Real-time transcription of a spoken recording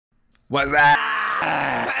What's that?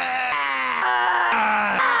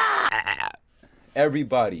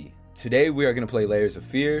 Everybody, today we are gonna play Layers of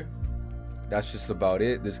Fear. That's just about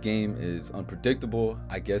it. This game is unpredictable.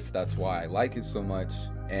 I guess that's why I like it so much.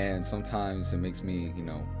 And sometimes it makes me, you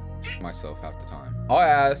know, myself half the time. I'll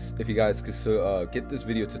ask if you guys could get this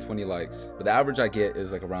video to 20 likes, but the average I get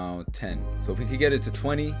is like around 10. So if we could get it to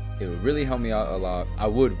 20, it would really help me out a lot. I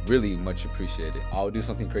would really much appreciate it. I'll do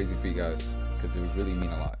something crazy for you guys because it would really mean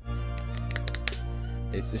a lot.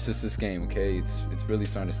 It's just this game, okay? It's really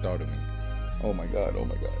starting to startle me. Oh my god, oh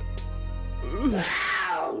my god.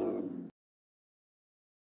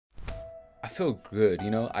 I feel good,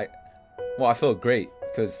 you know? I feel great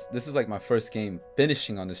because this is like my first game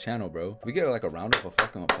finishing on this channel, bro. We get like a round of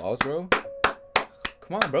fucking applause, bro.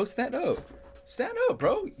 Come on, bro, stand up. Stand up,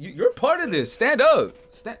 bro. You're part of this. Stand up.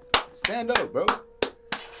 Stand up, bro.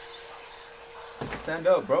 Stand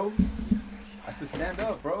up, bro. I said stand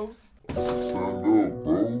up, bro. Stand up,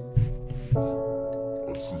 bro.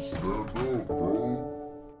 I said stand up, bro.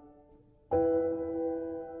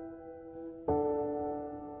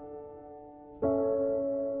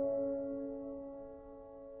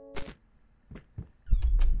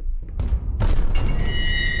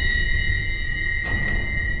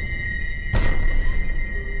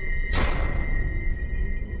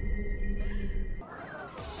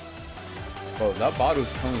 Bro, that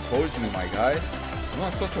bottle's coming towards me, my guy. Am I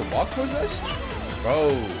supposed to walk towards that shit?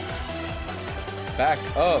 Bro. Back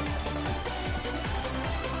up.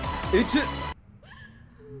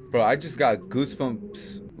 Bro, I just got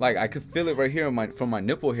goosebumps. Like, I could feel it right here from my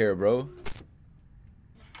nipple hair, bro.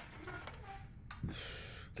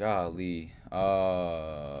 Golly.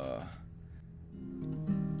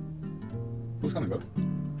 Who's coming, bro?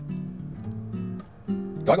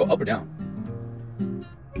 Do I go up or down?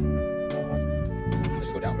 Let's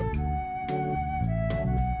just go down, bro.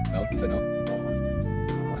 No, he said no.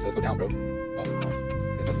 I said let's go down, bro. Oh, I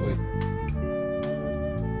guess that's the way.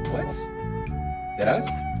 What? Deadass?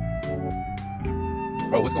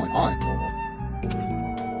 Bro, what's going on?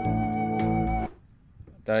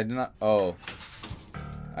 That I did not. Oh,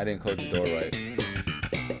 I didn't close the door right.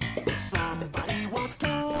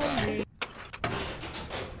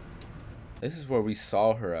 This is where we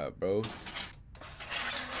saw her at, bro.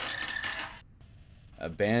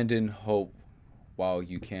 Abandon hope while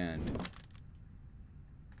you can.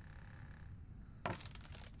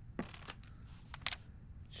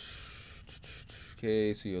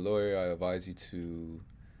 Okay, so your lawyer, I advise you to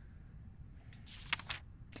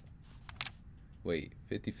wait,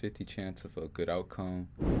 50-50 chance of a good outcome.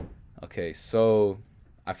 Okay, so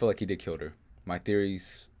I feel like he did kill her. My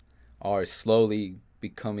theories are slowly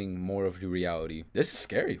becoming more of the reality. This is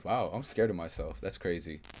scary. Wow, I'm scared of myself. That's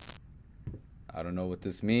crazy. I don't know what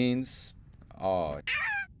this means. Oh,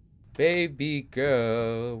 baby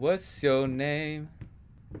girl, what's your name?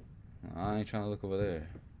 I ain't trying to look over there.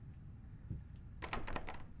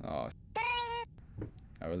 Oh,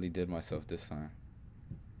 I really did myself this time.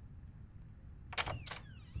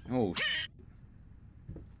 Oh,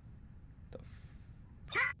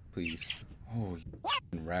 please. Oh,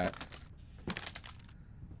 you rat.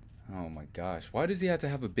 Oh my gosh. Why does he have to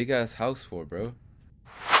have a big ass house for, bro?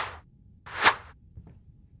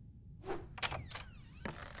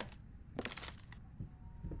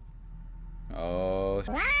 Oh,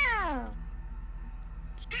 wow.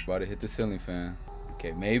 About to hit the ceiling fan.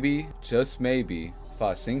 Okay, maybe, just maybe, if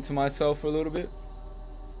I sing to myself for a little bit,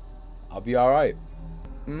 I'll be alright.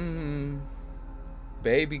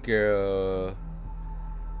 Baby girl.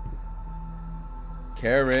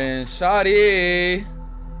 Karen, shawty.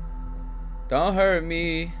 Don't hurt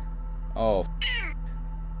me. Oh.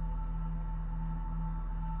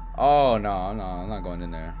 Oh, no, I'm not going in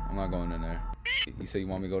there. I'm not going in there. You say you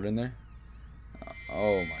want me to go in there?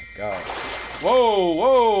 Oh my god. Whoa,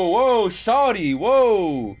 whoa, whoa, shawty,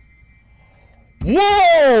 whoa.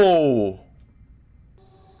 Whoa!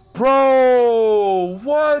 Bro,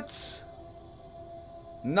 what?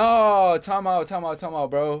 No, time out,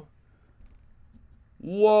 bro.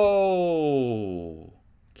 Whoa.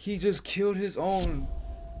 He just killed his own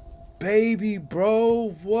baby,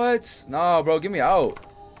 bro. What? Nah, bro, get me out.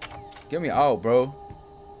 Get me out, bro.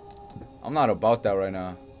 I'm not about that right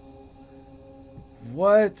now.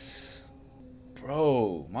 What?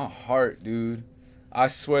 Bro, my heart, dude. I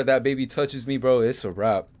swear that baby touches me, bro. It's a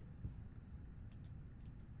wrap.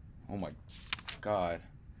 Oh my god.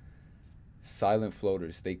 Silent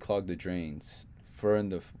floaters. They clog the drains. Fur in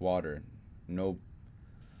the water. No.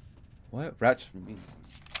 What? Rats for me.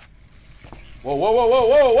 Whoa, whoa, whoa, whoa,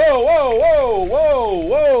 whoa, whoa, whoa, whoa, whoa,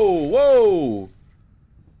 whoa, whoa.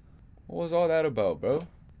 What was all that about, bro?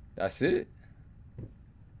 That's it.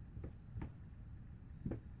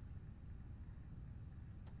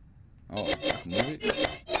 Oh, I can move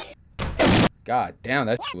it. God damn,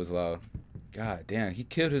 that shit was loud. God damn, he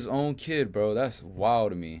killed his own kid, bro. That's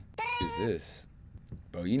wild to me. What is this?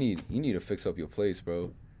 Bro, you need to fix up your place,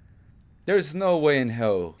 bro. There's no way in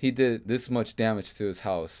hell he did this much damage to his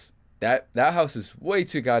house. That house is way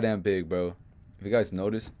too goddamn big, bro. If you guys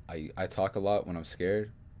notice, I talk a lot when I'm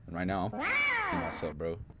scared. And right now, I'm f***ing myself,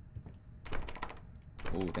 bro.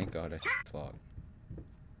 Ooh, thank God that shit's locked.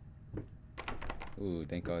 Ooh,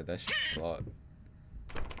 thank God that shit's locked.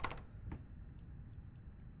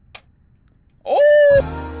 Oh!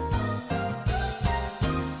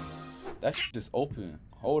 That shit is open.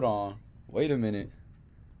 Hold on. Wait a minute.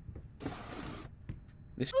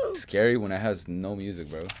 This shit is scary when it has no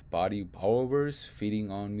music, bro. Body powers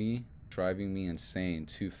feeding on me, driving me insane.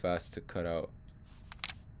 Too fast to cut out.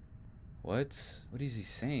 What? What is he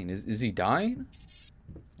saying? Is he dying?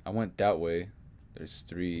 I went that way. There's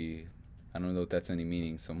 3. I don't know if that's any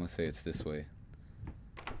meaning, so I'm gonna say it's this way.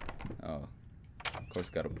 Oh. Of course,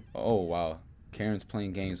 gotta. Oh, wow. Karen's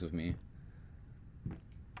playing games with me.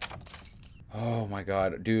 Oh my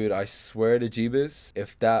god, dude, I swear to Jeebus,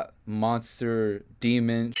 if that monster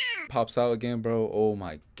demon pops out again, bro, oh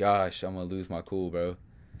my gosh, I'm gonna lose my cool, bro.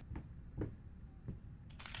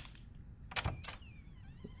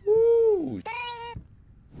 Woo.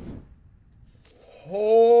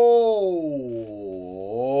 Oh,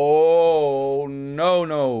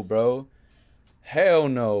 no, bro. Hell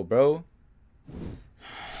no, bro.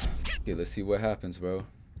 Okay, let's see what happens, bro.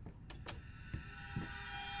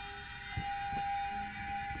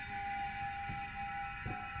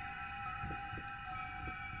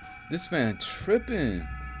 This man tripping.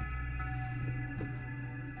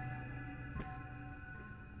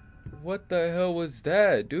 What the hell was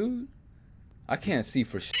that, dude? I can't see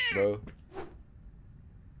for shit, bro.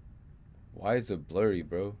 Why is it blurry,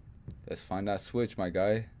 bro? Let's find that switch, my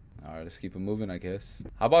guy. Alright, let's keep it moving, I guess.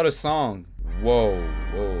 How about a song? Whoa,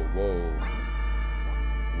 whoa, whoa.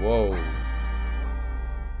 Whoa.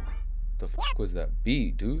 The fuck was that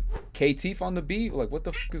beat, dude? KT on the beat? Like, what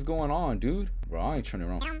the fuck is going on, dude? Bro, I ain't turning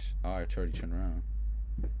around. Alright, already turn around.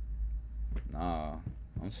 Nah,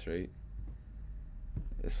 I'm straight.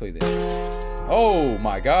 Let's play this. Oh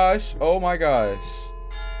my gosh. Oh my gosh.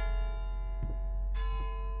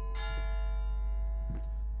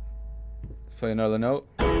 Let's play another note.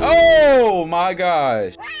 Oh my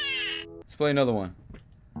gosh. Let's play another one.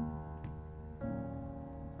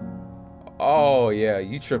 Oh yeah,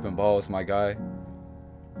 you tripping balls, my guy.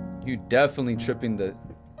 You definitely tripping the...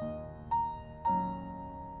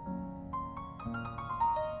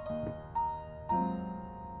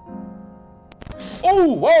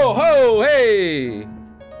 Oh, whoa, ho, hey!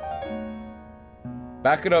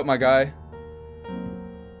 Back it up, my guy.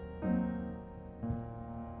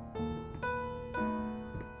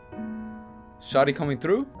 Shotty coming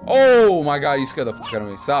through? Oh my god, you scared the fuck out of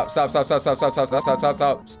me. Stop, stop, stop, stop, stop, stop, stop, stop, stop, stop,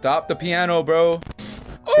 stop. Stop the piano, bro.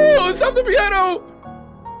 Oh, stop the piano!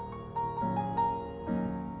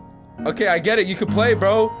 Okay, I get it. You can play,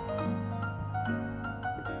 bro.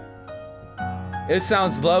 It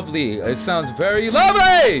sounds lovely. It sounds very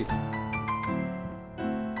lovely!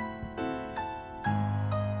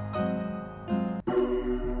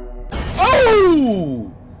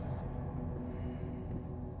 Oh!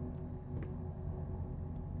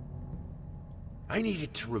 I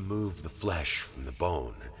needed to remove the flesh from the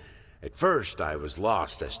bone. At first, I was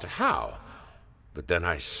lost as to how, but then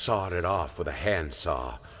I sawed it off with a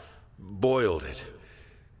handsaw, boiled it,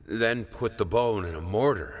 then put the bone in a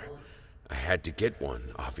mortar. I had to get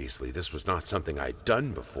one, obviously. This was not something I'd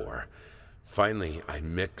done before. Finally, I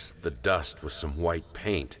mixed the dust with some white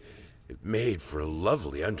paint. It made for a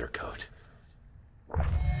lovely undercoat.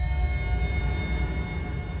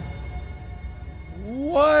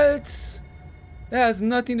 What? That has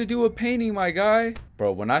nothing to do with painting, my guy.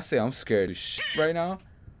 Bro, when I say I'm scared as shit right now,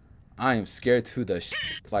 I am scared to the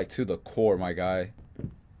shit, like to the core, my guy.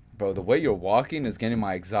 Bro, the way you're walking is getting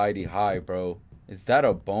my anxiety high, bro. Is that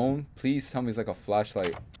a bone? Please tell me it's like a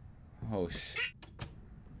flashlight. Oh, shit.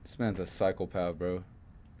 This man's a psychopath, bro.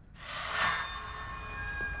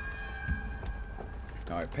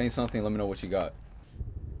 Alright, paint something. Let me know what you got.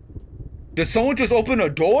 Did someone just open a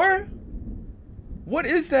door? What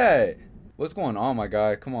is that? What's going on, my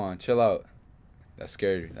guy? Come on, chill out. That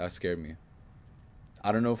scared me.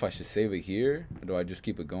 I don't know if I should save it here or do I just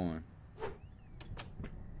keep it going.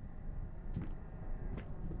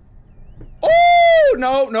 Oh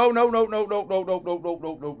no, no, no, no, no, no, no, no, no, no,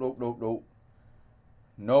 no, no, no, no, no.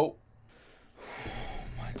 Nope.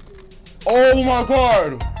 Oh my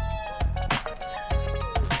god.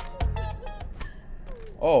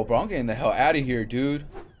 Oh, bro, I'm getting the hell out of here, dude.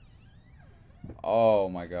 Oh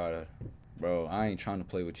my god, bro, I ain't trying to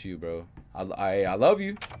play with you, bro. I love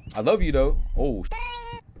you. I love you though. Oh,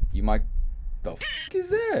 you might. The f is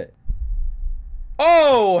that?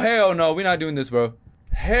 Oh, hell no, we're not doing this, bro.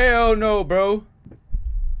 Hell no, bro.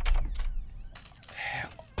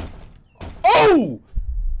 Oh!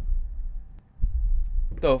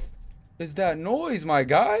 The f is that noise, my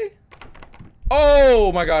guy?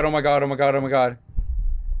 Oh my god, oh my god, oh my god, oh my god.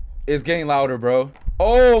 It's getting louder, bro.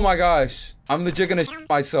 Oh my gosh. I'm legit gonna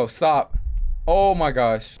myself. Stop. Oh my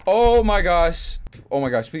gosh. Oh my gosh. Oh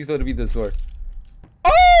my gosh. Please let it be this door.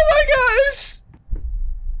 Oh my gosh.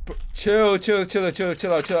 Chill, chill, chill, chill,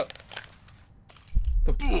 chill out, chill out.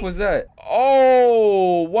 The f was that?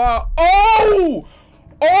 Oh, wow. Oh!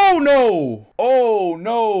 Oh no! Oh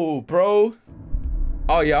no, bro.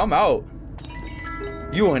 Oh yeah, I'm out.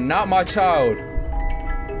 You are not my child.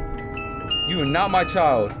 You are not my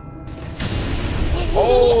child.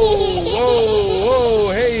 Oh, whoa,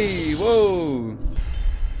 whoa, hey, whoa.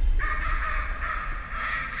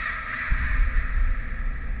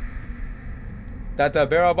 That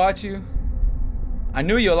barrel bought you? I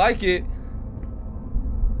knew you'll like it.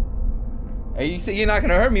 Hey, you say you're not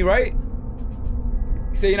gonna hurt me, right?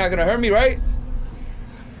 You say you're not gonna hurt me, right?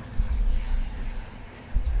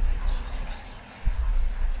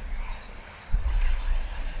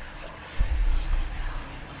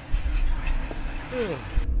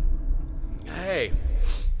 Hey,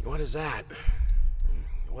 what is that?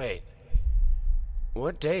 Wait,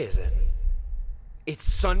 what day is it? It's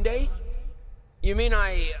Sunday? You mean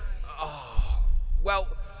oh, well,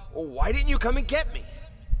 why didn't you come and get me?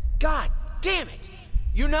 God damn it!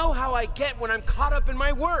 You know how I get when I'm caught up in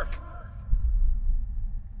my work.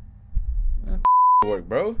 Work,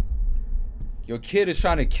 bro. Your kid is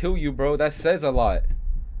trying to kill you, bro. That says a lot.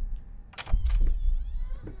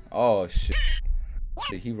 Oh shit.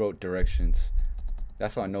 He wrote directions.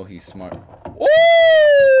 That's why I know he's smart.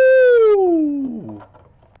 Ooh!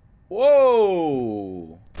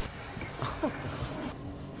 Whoa!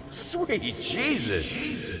 Sweet Jesus!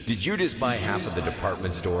 Did you just buy half of the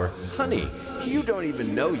department store? Honey, you don't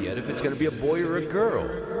even know yet if it's gonna be a boy or a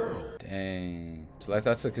girl. Dang. So like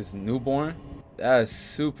that's like his newborn? That's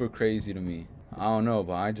super crazy to me. I don't know,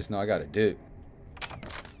 but I just know I got a dip.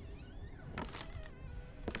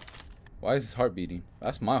 Why is his heart beating?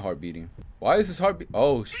 That's my heart beating. Why is his heart beating?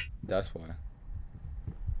 Oh, that's why.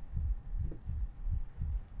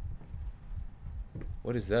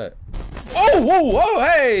 What is that? Oh, whoa, whoa,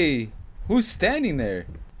 hey! Who's standing there?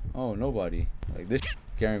 Oh, nobody. Like, this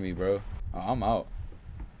scaring me, bro. Oh, I'm out.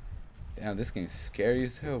 Damn, this game's scary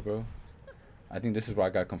as hell, bro. I think this is where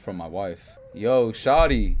I gotta confront my wife. Yo,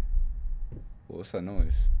 shawty. What's that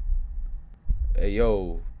noise? Hey,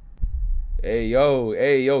 yo. Hey, yo.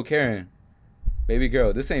 Hey, yo, Karen. Baby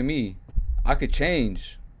girl, this ain't me. I could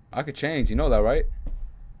change. I could change. You know that, right?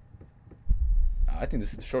 I think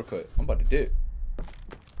this is the shortcut. I'm about to dip.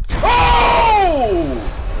 Oh!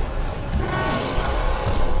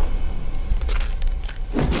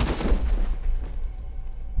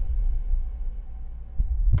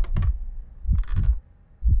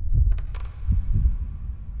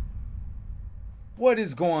 What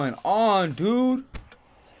is going on, dude?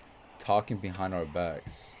 Talking behind our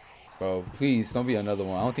backs. Bro, please don't be another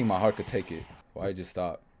one. I don't think my heart could take it. Why just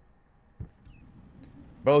stop?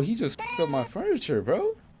 Bro, he just f***ed up my furniture,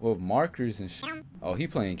 bro. With markers and shit. Oh, he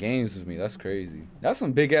playing games with me. That's crazy. That's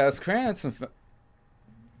some big ass crayons. Some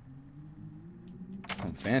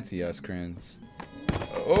fancy ass crayons.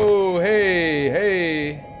 Oh, hey,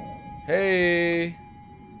 hey, hey.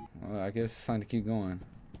 Well, I guess it's time to keep going.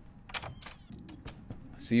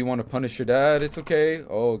 See, you want to punish your dad? It's okay.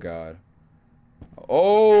 Oh, God.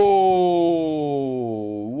 Oh,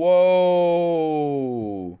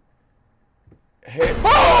 whoa. Hey,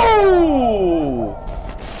 oh!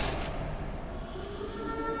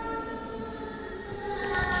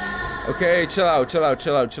 Okay, chill out, chill out,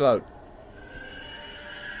 chill out, chill out.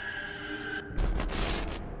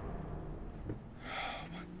 Oh,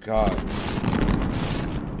 my God.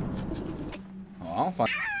 Oh, I don't find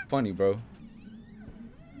it funny, bro.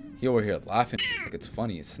 He over here laughing like it's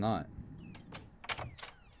funny. It's not.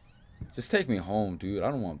 Just take me home, dude.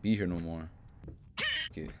 I don't want to be here no more.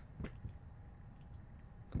 Okay.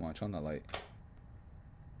 Come on, turn on that light.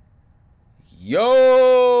 Yo!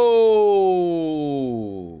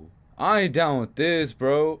 I ain't down with this,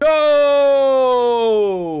 bro. Yo!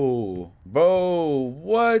 Bro,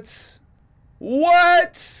 what?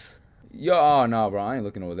 What? Yo, oh, nah, bro. I ain't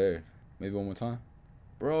looking over there. Maybe one more time.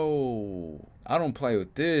 Bro. I don't play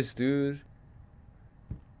with this, dude.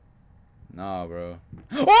 Nah, bro.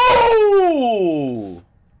 Oh!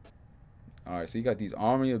 Alright, so you got these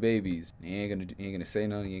army of babies. You ain't gonna say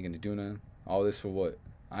nothing, you ain't gonna do nothing. All this for what?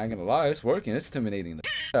 I ain't gonna lie, it's working. It's intimidating the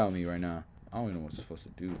shit out of me right now. I don't even know what I'm supposed to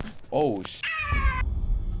do. Oh, shit.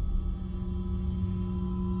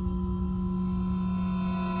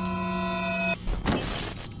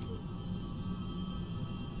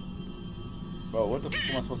 Bro, what the f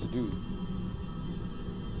am I supposed to do?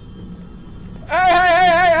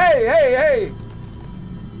 Hey!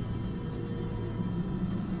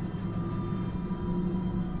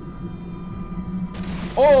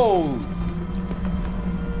 Oh!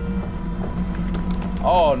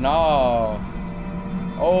 Oh no!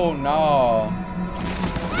 Oh no!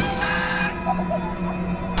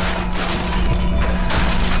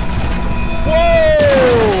 Whoa!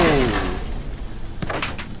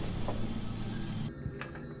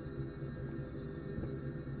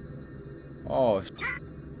 Oh,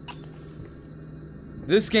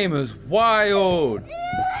 this game is wild.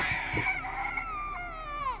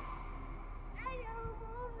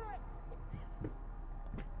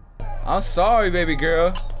 I'm sorry, baby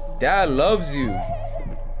girl. Dad loves you.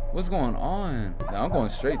 What's going on? Nah, I'm going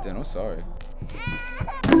straight then. I'm sorry.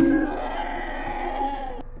 I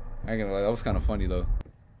ain't gonna lie, that was kind of funny though.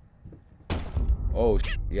 Oh,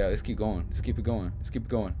 yeah, let's keep going. Let's keep it going. Let's keep it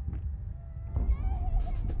going.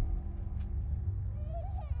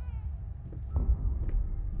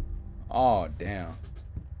 Oh, damn.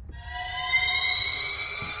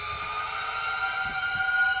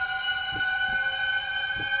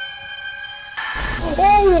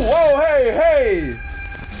 Oh, whoa, hey!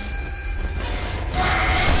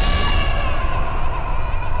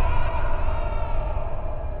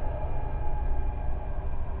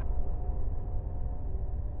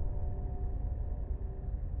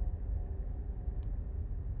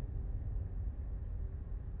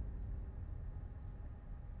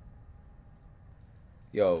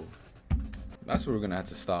 Yo, that's where we're gonna have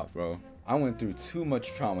to stop, bro. I went through too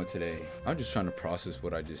much trauma today. I'm just trying to process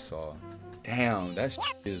what I just saw. Damn, that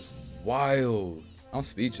shit is wild. I'm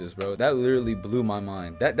speechless, bro. That literally blew my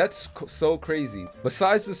mind. That's so crazy.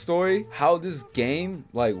 Besides the story, how this game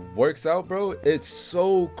like works out, bro, it's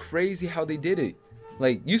so crazy how they did it.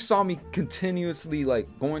 Like, you saw me continuously like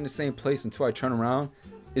going the same place until I turn around.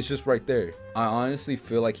 It's just right there. I honestly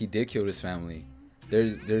feel like he did kill his family.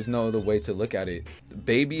 There's no other way to look at it. The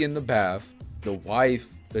baby in the bath, the wife,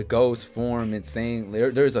 the ghost form, and saying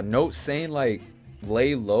there's a note saying like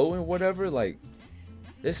lay low and whatever. Like,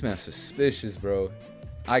 this man's suspicious, bro.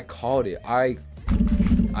 I called it. I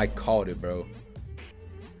called it, bro.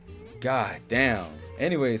 God damn.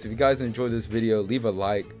 Anyways, if you guys enjoyed this video, leave a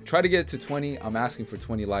like. Try to get it to 20. I'm asking for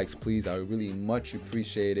 20 likes, please. I really much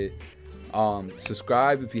appreciate it.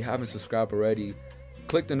 Subscribe if you haven't subscribed already.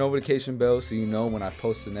 Click the notification bell so you know when I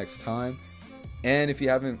post the next time. And if you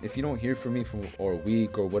don't hear from me for a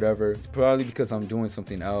week or whatever, it's probably because I'm doing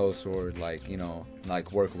something else or like, you know,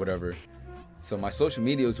 like work or whatever. So my social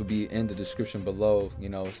medias will be in the description below, you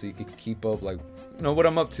know, so you can keep up like, you know, what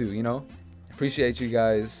I'm up to, you know. Appreciate you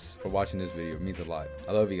guys for watching this video. It means a lot.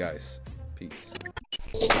 I love you guys. Peace.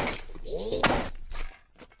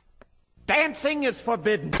 Dancing is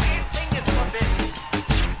forbidden. Dancing is forbidden.